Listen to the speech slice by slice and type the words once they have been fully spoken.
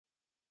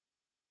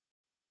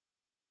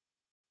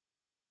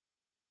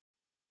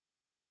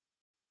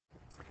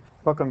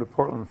Welcome to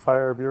Portland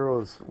Fire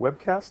Bureau's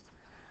webcast.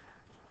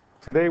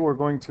 Today we're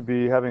going to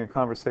be having a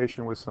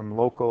conversation with some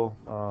local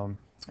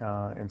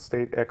and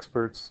state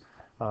experts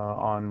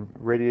on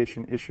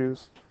radiation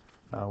issues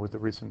with the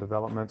recent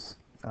developments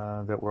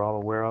that we're all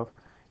aware of.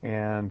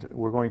 And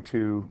we're going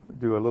to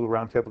do a little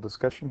roundtable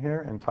discussion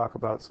here and talk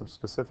about some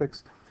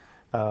specifics.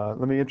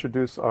 Let me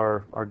introduce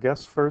our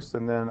guests first,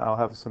 and then I'll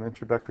have some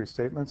introductory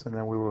statements, and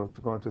then we will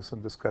go into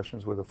some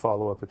discussions with a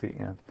follow-up at the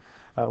end.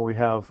 We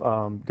have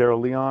Daryl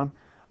Leon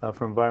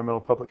from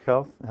Environmental Public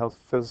Health, health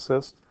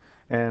physicist,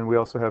 and we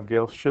also have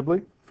Gail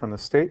Shibley from the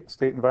State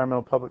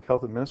Environmental Public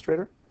Health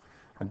Administrator,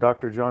 and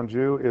Dr. John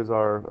Jew is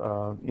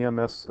our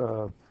EMS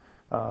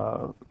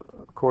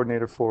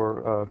coordinator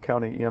for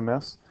county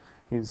EMS.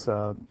 He's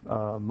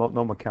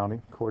Multnomah County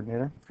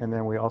coordinator, and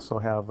then we also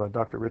have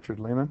Dr.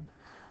 Richard Lehman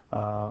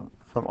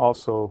from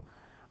also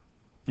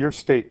your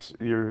state,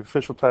 your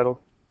official title,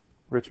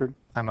 Richard?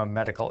 I'm a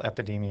medical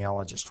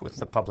epidemiologist with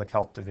the Public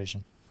Health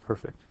Division.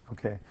 Perfect.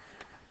 Okay.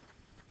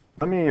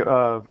 Let me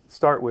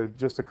start with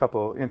just a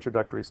couple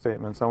introductory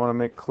statements. I want to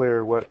make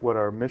clear what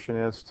our mission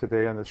is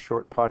today on this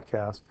short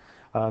podcast.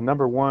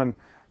 Number one,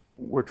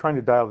 we're trying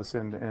to dial this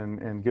in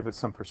and give it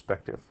some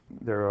perspective.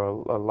 There are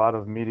a lot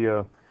of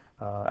media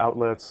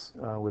outlets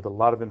with a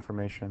lot of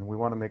information. We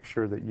want to make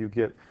sure that you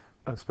get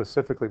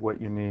specifically what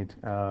you need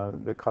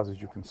that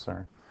causes you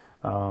concern.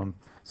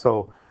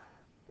 So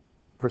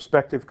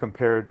perspective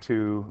compared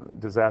to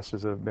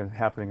disasters that have been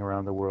happening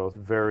around the world,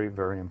 very,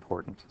 very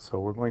important. So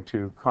we're going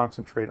to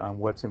concentrate on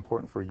what's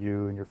important for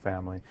you and your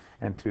family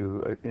and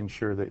to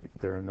ensure that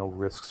there are no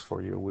risks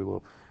for you. We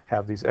will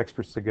have these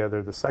experts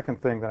together. The second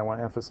thing that I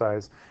want to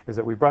emphasize is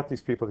that we brought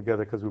these people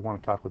together because we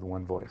want to talk with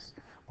one voice.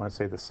 I want to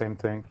say the same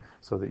thing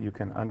so that you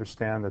can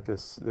understand that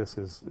this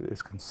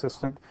is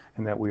consistent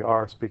and that we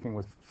are speaking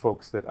with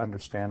folks that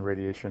understand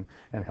radiation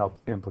and health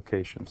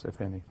implications, if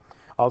any.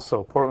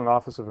 Also, Portland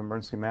Office of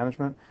Emergency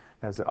Management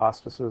has the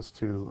auspices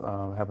to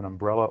have an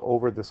umbrella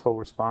over this whole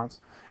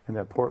response, and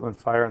that Portland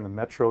Fire and the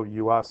Metro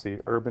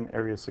UASI Urban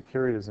Area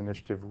Securities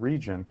Initiative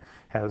region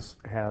has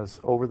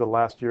over the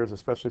last years,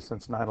 especially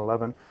since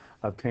 9/11,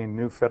 obtained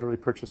new federally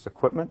purchased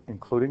equipment,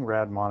 including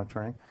rad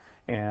monitoring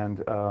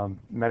and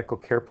medical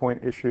care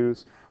point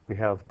issues. We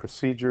have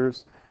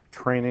procedures,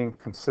 training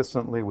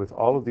consistently with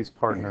all of these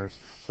partners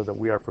so that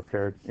we are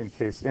prepared in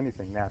case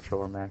anything natural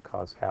or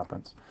man-caused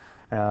happens.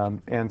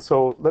 And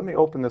so let me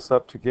open this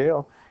up to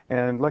Gail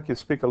and let you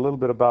speak a little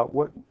bit about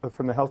what,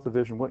 from the Health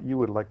Division, what you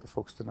would like the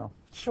folks to know.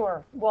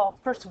 Sure. Well,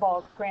 first of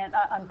all, Grant,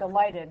 I'm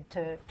delighted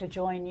to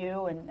join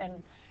you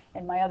and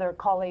my other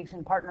colleagues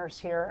and partners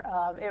here.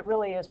 It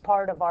really is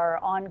part of our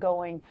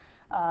ongoing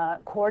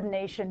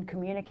coordination,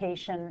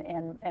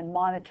 communication, and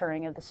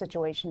monitoring of the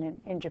situation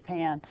in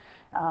Japan.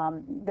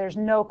 There's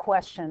no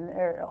question,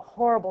 there's a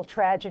horrible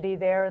tragedy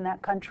there in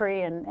that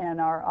country, and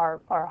our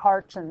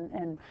hearts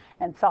and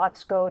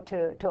thoughts go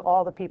to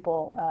all the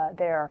people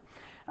there.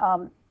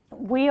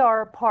 We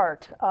are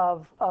part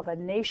of a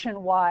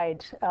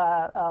nationwide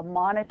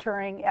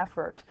monitoring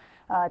effort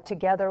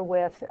together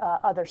with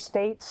other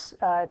states,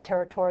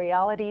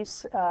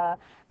 territorialities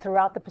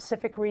throughout the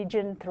Pacific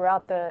region,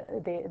 throughout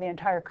the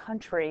entire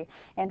country,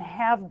 and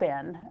have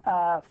been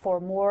for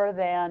more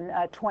than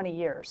 20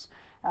 years.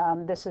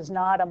 This is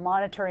not a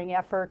monitoring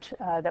effort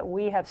that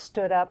we have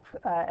stood up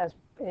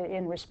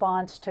in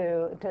response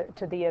to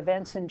the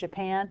events in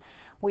Japan.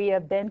 We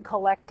have been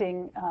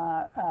collecting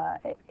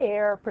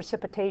air,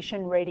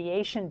 precipitation,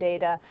 radiation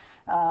data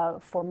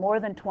for more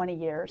than 20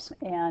 years,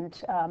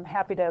 and I'm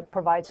happy to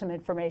provide some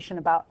information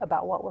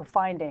about what we're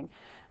finding,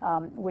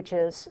 which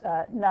is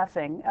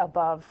nothing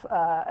above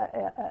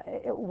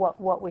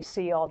what we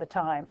see all the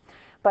time.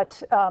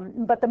 But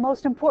the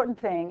most important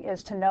thing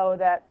is to know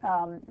that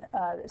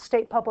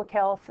state public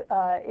health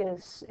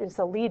is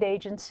the lead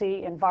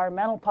agency.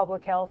 Environmental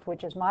public health,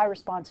 which is my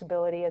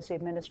responsibility as the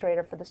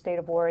administrator for the state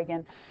of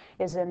Oregon,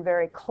 is in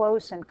very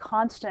close and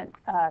constant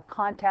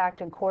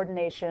contact and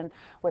coordination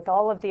with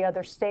all of the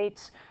other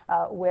states,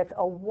 with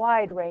a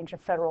wide range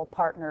of federal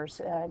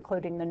partners,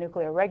 including the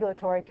Nuclear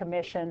Regulatory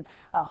Commission,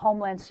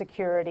 Homeland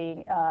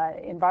Security,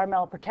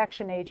 Environmental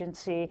Protection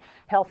Agency,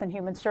 Health and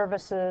Human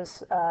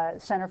Services,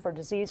 Center for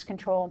Disease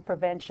Control and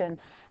Prevention.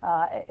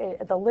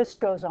 The list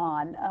goes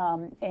on,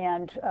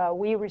 and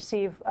we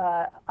receive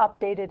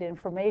updated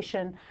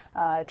information,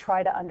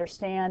 try to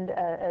understand,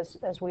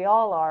 as we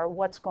all are,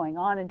 what's going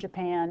on in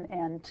Japan,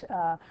 and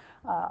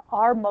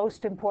our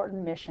most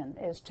important mission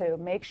is to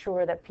make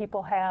sure that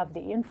people have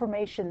the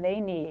information they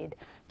need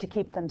to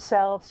keep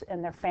themselves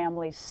and their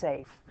families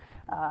safe.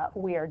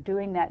 We are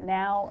doing that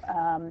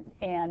now,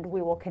 and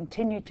we will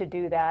continue to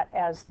do that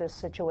as this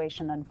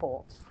situation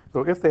unfolds.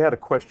 So if they had a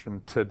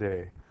question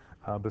today,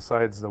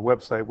 besides the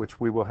website, which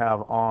we will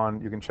have on,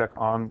 you can check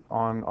on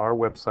our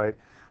website,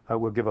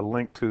 we'll give a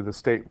link to the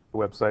state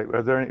website.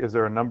 Is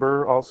there a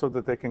number also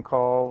that they can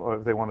call, or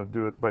if they want to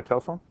do it by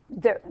telephone?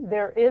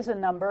 There is a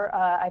number.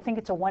 I think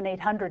it's a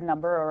 1-800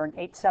 number or an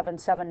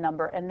 877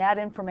 number, and that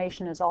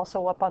information is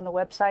also up on the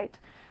website.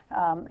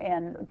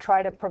 and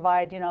try to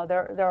provide,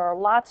 there are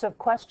lots of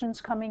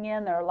questions coming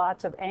in, there are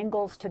lots of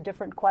angles to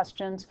different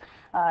questions.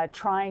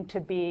 Trying to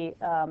be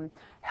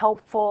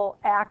helpful,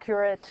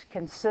 accurate,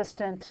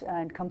 consistent,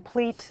 and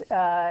complete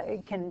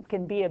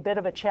can be a bit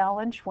of a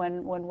challenge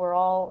when we're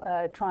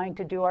all trying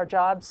to do our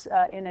jobs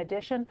in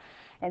addition.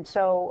 And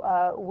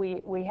so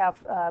we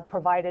have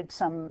provided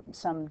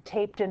some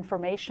taped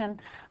information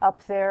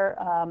up there,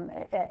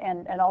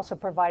 and also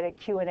provided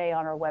Q&A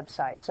on our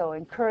website. So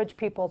encourage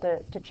people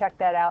to check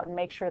that out and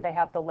make sure they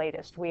have the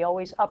latest. We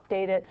always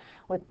update it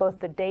with both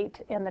the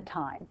date and the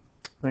time.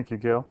 Thank you,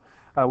 Gail.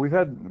 We've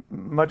had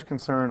much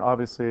concern,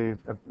 obviously,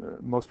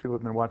 most people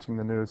have been watching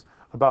the news,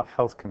 about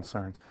health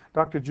concerns.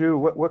 Dr. Jew,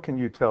 what can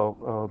you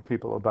tell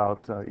people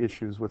about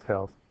issues with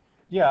health?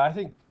 Yeah, I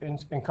think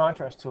in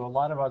contrast to a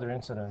lot of other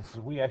incidents,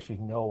 we actually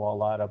know a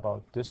lot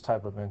about this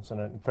type of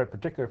incident, in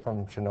particular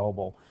from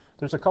Chernobyl.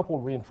 There's a couple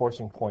of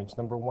reinforcing points.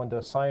 Number one,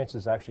 the science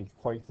is actually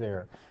quite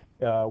there.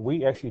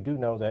 We actually do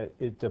know that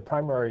the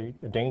primary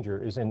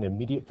danger is in the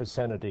immediate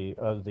vicinity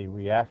of the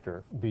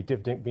reactor,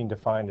 being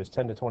defined as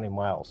 10 to 20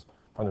 miles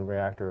from the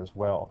reactor as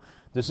well.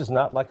 This is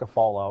not like a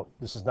fallout.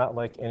 This is not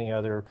like any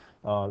other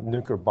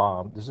nuclear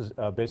bomb. This is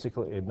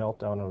basically a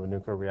meltdown of a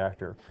nuclear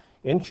reactor.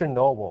 In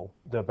Chernobyl,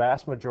 the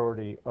vast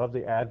majority of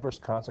the adverse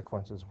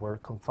consequences were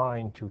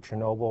confined to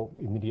Chernobyl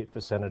immediate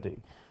vicinity.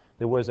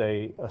 There was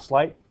a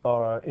slight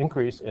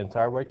increase in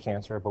thyroid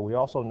cancer, but we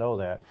also know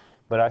that.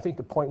 But I think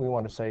the point we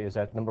want to say is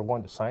that, number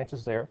one, the science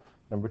is there.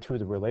 Number two,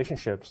 the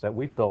relationships that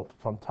we've built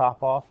from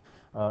top off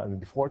and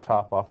before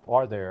top off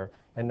are there.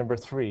 And number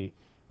three,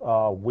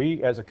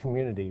 we as a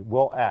community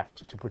will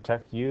act to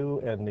protect you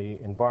and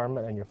the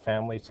environment and your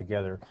family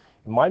together.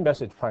 My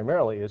message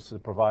primarily is to the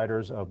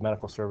providers of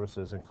medical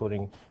services,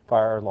 including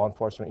fire, law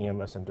enforcement,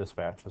 EMS, and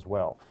dispatch as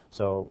well.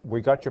 So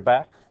we got your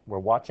back, we're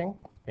watching,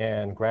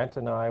 and Grant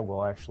and I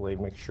will actually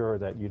make sure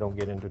that you don't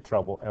get into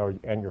trouble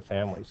and your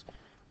families.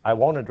 I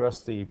won't address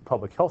the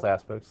public health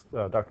aspects,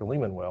 Dr.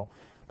 Lehman will,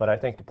 but I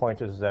think the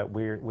point is that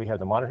we have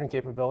the monitoring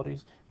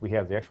capabilities, we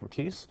have the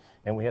expertise,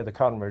 and we have the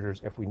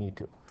countermeasures if we need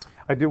to.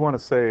 I do want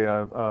to say,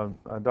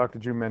 Dr.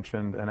 Jew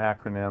mentioned an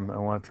acronym. I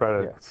want to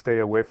try to stay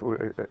away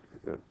from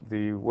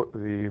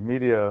the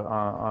media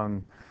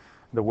on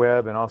the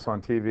web and also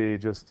on TV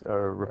just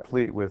are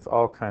replete with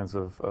all kinds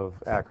of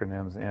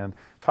acronyms. And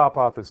Top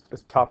Off is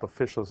top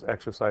officials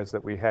exercise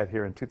that we had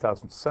here in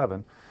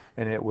 2007,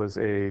 and it was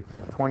a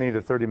 $20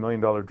 to $30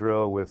 million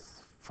drill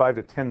with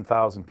 5,000 to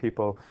 10,000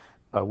 people.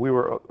 We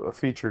were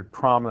featured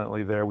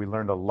prominently there. We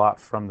learned a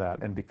lot from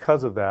that, and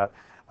because of that,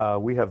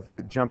 we have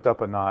jumped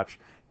up a notch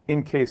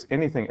in case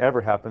anything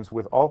ever happens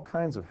with all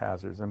kinds of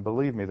hazards. And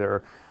believe me,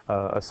 there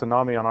are a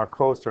tsunami on our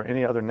coast or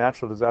any other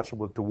natural disaster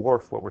will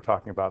dwarf what we're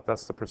talking about.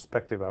 That's the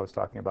perspective I was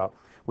talking about.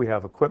 We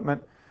have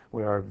equipment.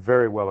 We are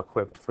very well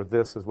equipped for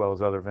this as well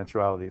as other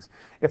eventualities.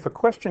 If a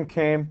question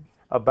came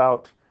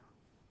about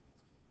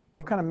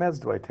what kind of meds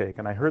do I take,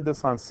 and I heard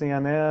this on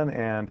CNN,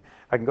 and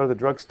I can go to the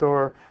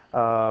drugstore,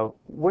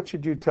 what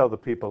should you tell the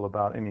people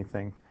about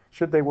anything?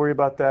 Should they worry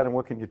about that, and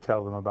what can you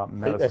tell them about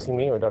medicine? Asking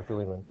me or Dr.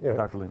 Lehman? Yeah.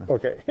 Dr. Lehman.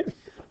 Okay.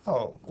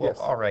 Oh, well, Yes.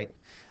 all right.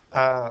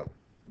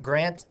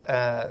 Grant,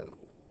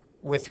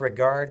 with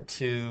regard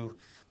to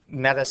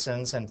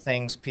medicines and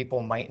things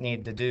people might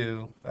need to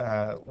do,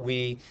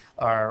 we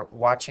are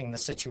watching the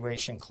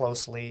situation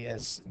closely,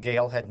 as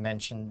Gail had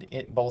mentioned,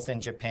 both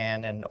in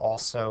Japan and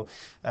also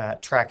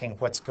tracking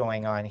what's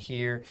going on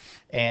here.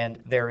 And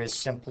there is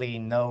simply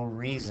no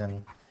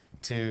reason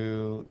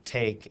to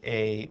take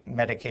a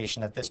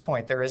medication at this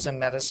point. There is a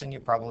medicine, you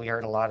probably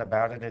heard a lot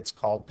about it. It's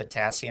called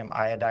potassium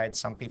iodide.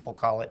 Some people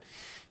call it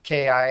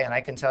KI, and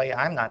I can tell you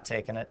I'm not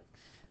taking it.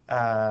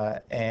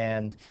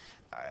 And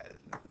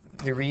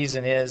the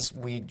reason is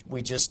we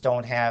just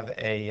don't have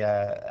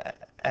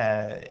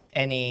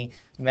any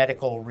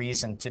medical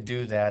reason to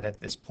do that at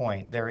this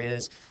point. There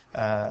is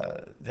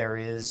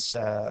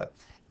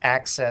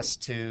access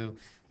to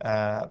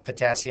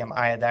potassium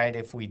iodide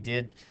if we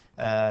did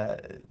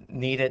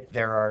need it.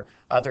 There are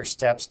other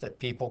steps that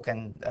people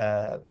can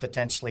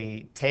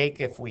potentially take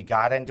if we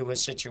got into a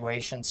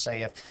situation,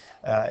 say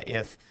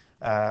if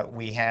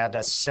we had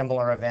a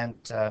similar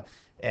event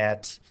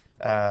at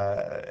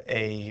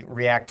a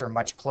reactor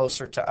much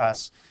closer to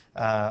us,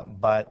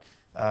 but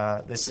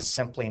this is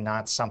simply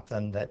not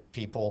something that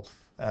people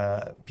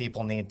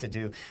need to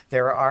do.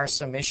 There are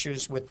some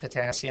issues with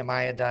potassium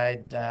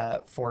iodide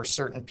for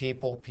certain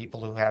people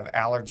who have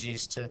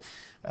allergies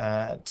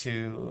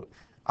to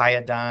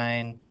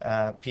iodine,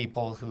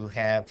 people who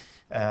have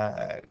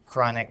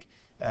chronic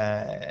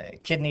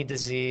kidney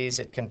disease.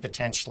 It can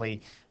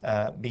potentially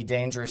be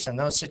dangerous in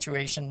those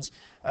situations.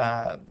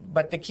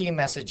 But the key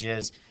message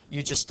is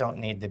you just don't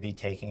need to be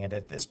taking it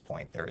at this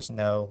point. There is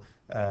no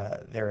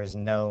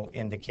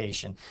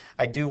indication.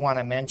 I do want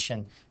to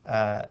mention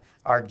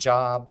our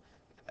job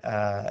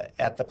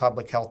at the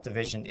Public Health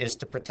Division is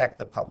to protect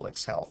the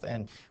public's health,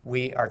 and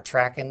we are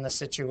tracking the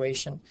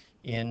situation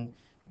in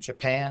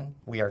Japan.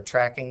 We are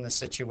tracking the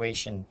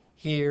situation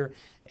here,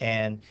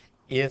 and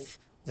if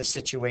the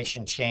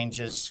situation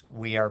changes,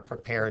 we are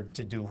prepared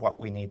to do what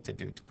we need to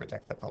do to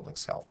protect the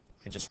public's health.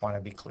 I just want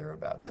to be clear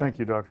about that. Thank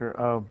you,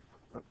 Doctor.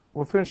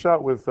 We'll finish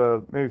out with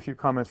maybe a few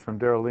comments from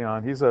Daryl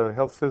Leon. He's a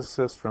health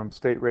physicist from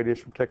State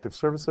Radiation Protective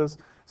Services.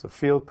 He's a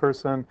field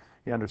person.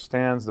 He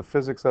understands the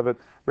physics of it.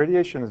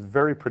 Radiation is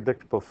very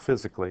predictable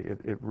physically.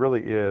 It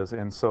really is.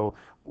 And so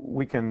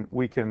we can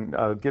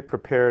get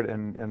prepared,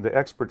 and the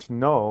experts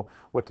know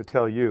what to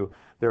tell you.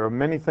 There are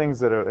many things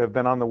that have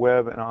been on the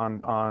web and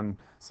on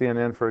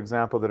CNN, for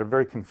example, that are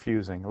very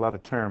confusing, a lot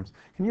of terms.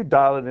 Can you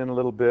dial it in a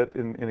little bit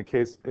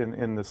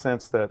in the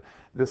sense that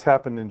this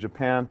happened in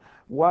Japan?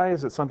 Why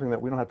is it something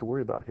that we don't have to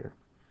worry about here?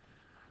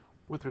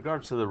 With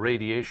regards to the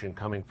radiation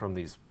coming from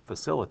these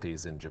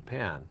facilities in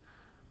Japan,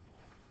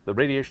 the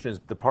radiation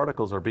the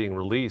particles are being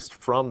released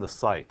from the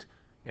site,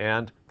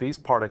 and these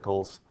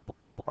particles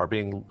are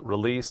being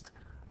released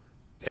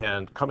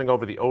and coming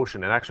over the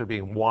ocean and actually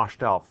being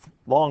washed out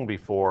long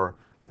before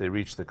they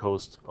reach the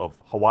coast of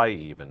Hawaii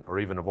even, or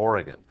even of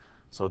Oregon.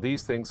 So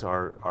these things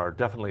are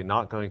definitely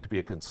not going to be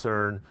a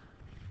concern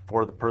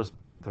for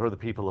the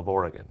people of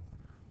Oregon.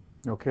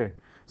 Okay.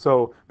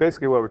 So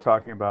basically what we're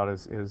talking about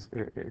is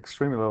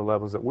extremely low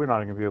levels that we're not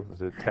going to be able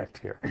to detect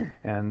here.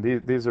 And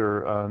these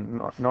are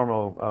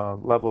normal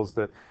levels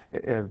that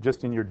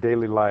just in your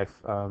daily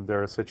life,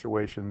 there are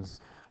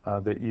situations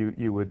that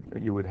you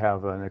would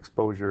have an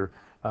exposure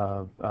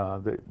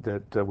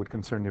that would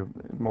concern you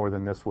more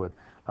than this would,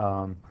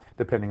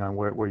 depending on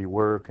where you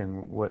work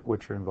and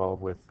what you're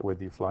involved with,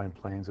 whether you fly in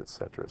planes,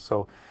 etc.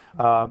 So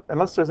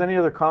unless there's any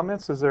other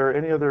comments, is there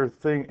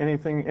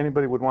anything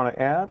anybody would want to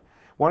add?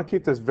 Want to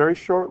keep this very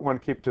short, want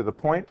to keep to the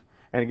point.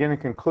 And again, in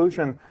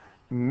conclusion,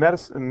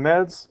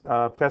 meds,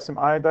 potassium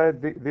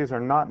iodide, these are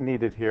not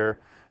needed here.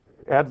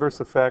 Adverse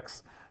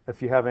effects, if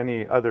you have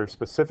any other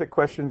specific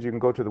questions, you can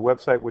go to the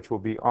website, which will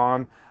be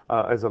on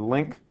as a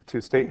link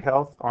to State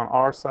Health on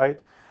our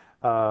site.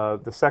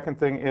 The second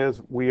thing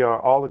is we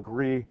are all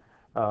agree,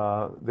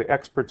 the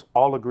experts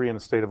all agree in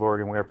the state of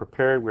Oregon. We are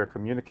prepared, we are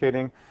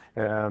communicating,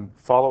 and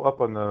follow up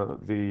on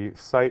the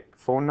site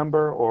phone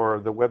number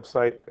or the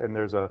website, and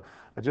there's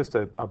just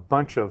a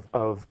bunch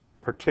of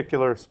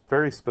particular,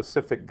 very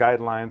specific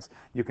guidelines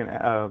you can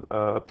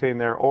obtain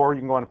there, or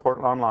you can go on to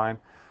Portland Online.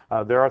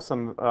 There are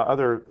some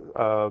other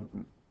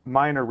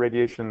minor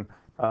radiation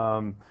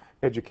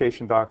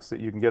education docs that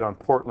you can get on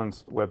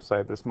Portland's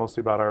website, but it's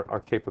mostly about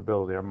our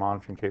capability, our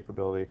monitoring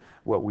capability,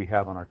 what we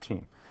have on our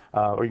team.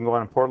 Or you can go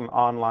on Portland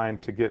Online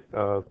to get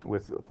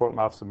with Portland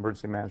Office of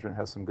Emergency Management,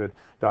 has some good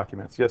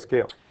documents. Yes,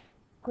 Gail?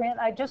 Grant,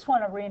 I just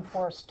want to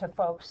reinforce to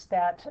folks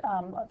that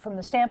from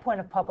the standpoint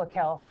of public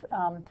health,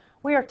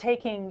 we are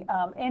taking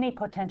any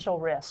potential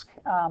risk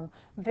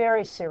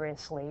very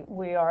seriously.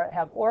 We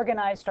have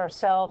organized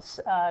ourselves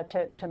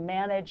to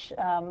manage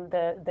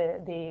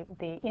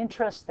the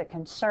interest, the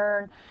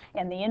concern,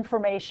 and the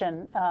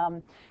information,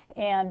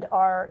 and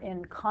are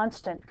in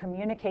constant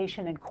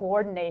communication and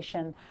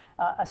coordination,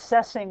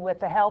 assessing with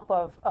the help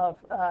of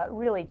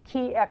really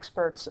key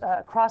experts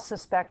across the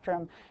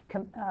spectrum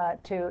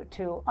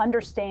to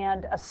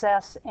understand,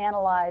 assess,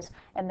 analyze,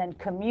 and then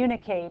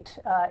communicate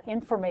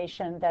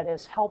information that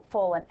is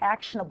helpful and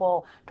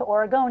actionable to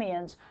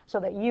Oregonians so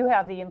that you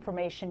have the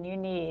information you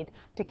need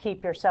to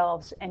keep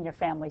yourselves and your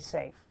families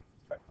safe.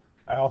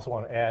 I also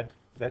want to add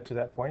that to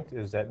that point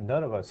is that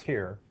none of us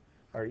here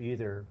are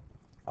either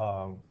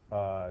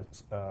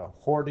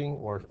hoarding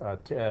or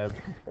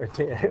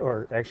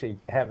actually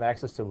have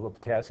access to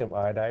potassium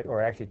iodide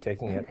or actually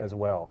taking it as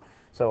well.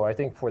 So I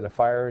think for the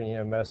fire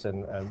and EMS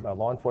and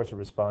law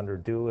enforcement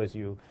responder, do as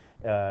you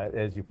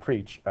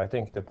preach. I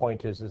think the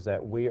point is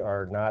that we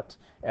are not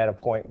at a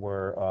point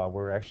where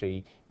we're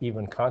actually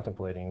even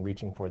contemplating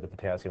reaching for the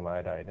potassium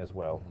iodide as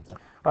well.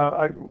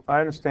 I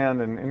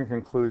understand, and in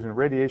conclusion,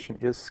 radiation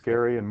is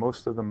scary, and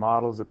most of the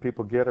models that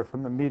people get are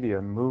from the media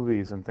and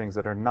movies and things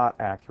that are not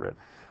accurate.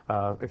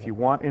 If you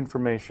want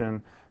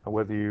information,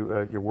 whether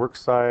your work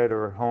site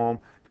or at home,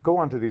 go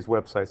onto these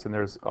websites, and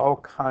there's all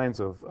kinds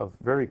of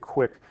very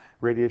quick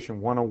radiation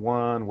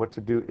 101, what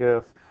to do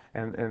if,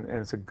 and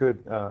it's a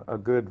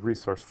good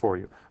resource for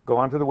you. Go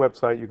onto the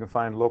website. You can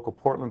find local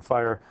Portland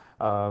Fire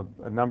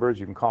numbers.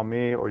 You can call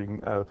me, or you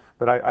can.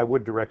 But I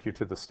would direct you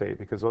to the state,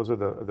 because those are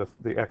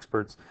the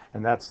experts,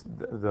 and that's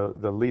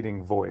the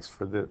leading voice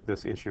for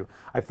this issue.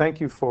 I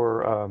thank you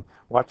for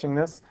watching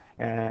this,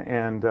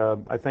 and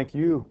I thank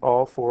you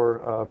all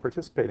for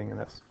participating in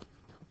this.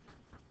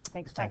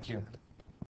 Thanks, Tom. Thank you.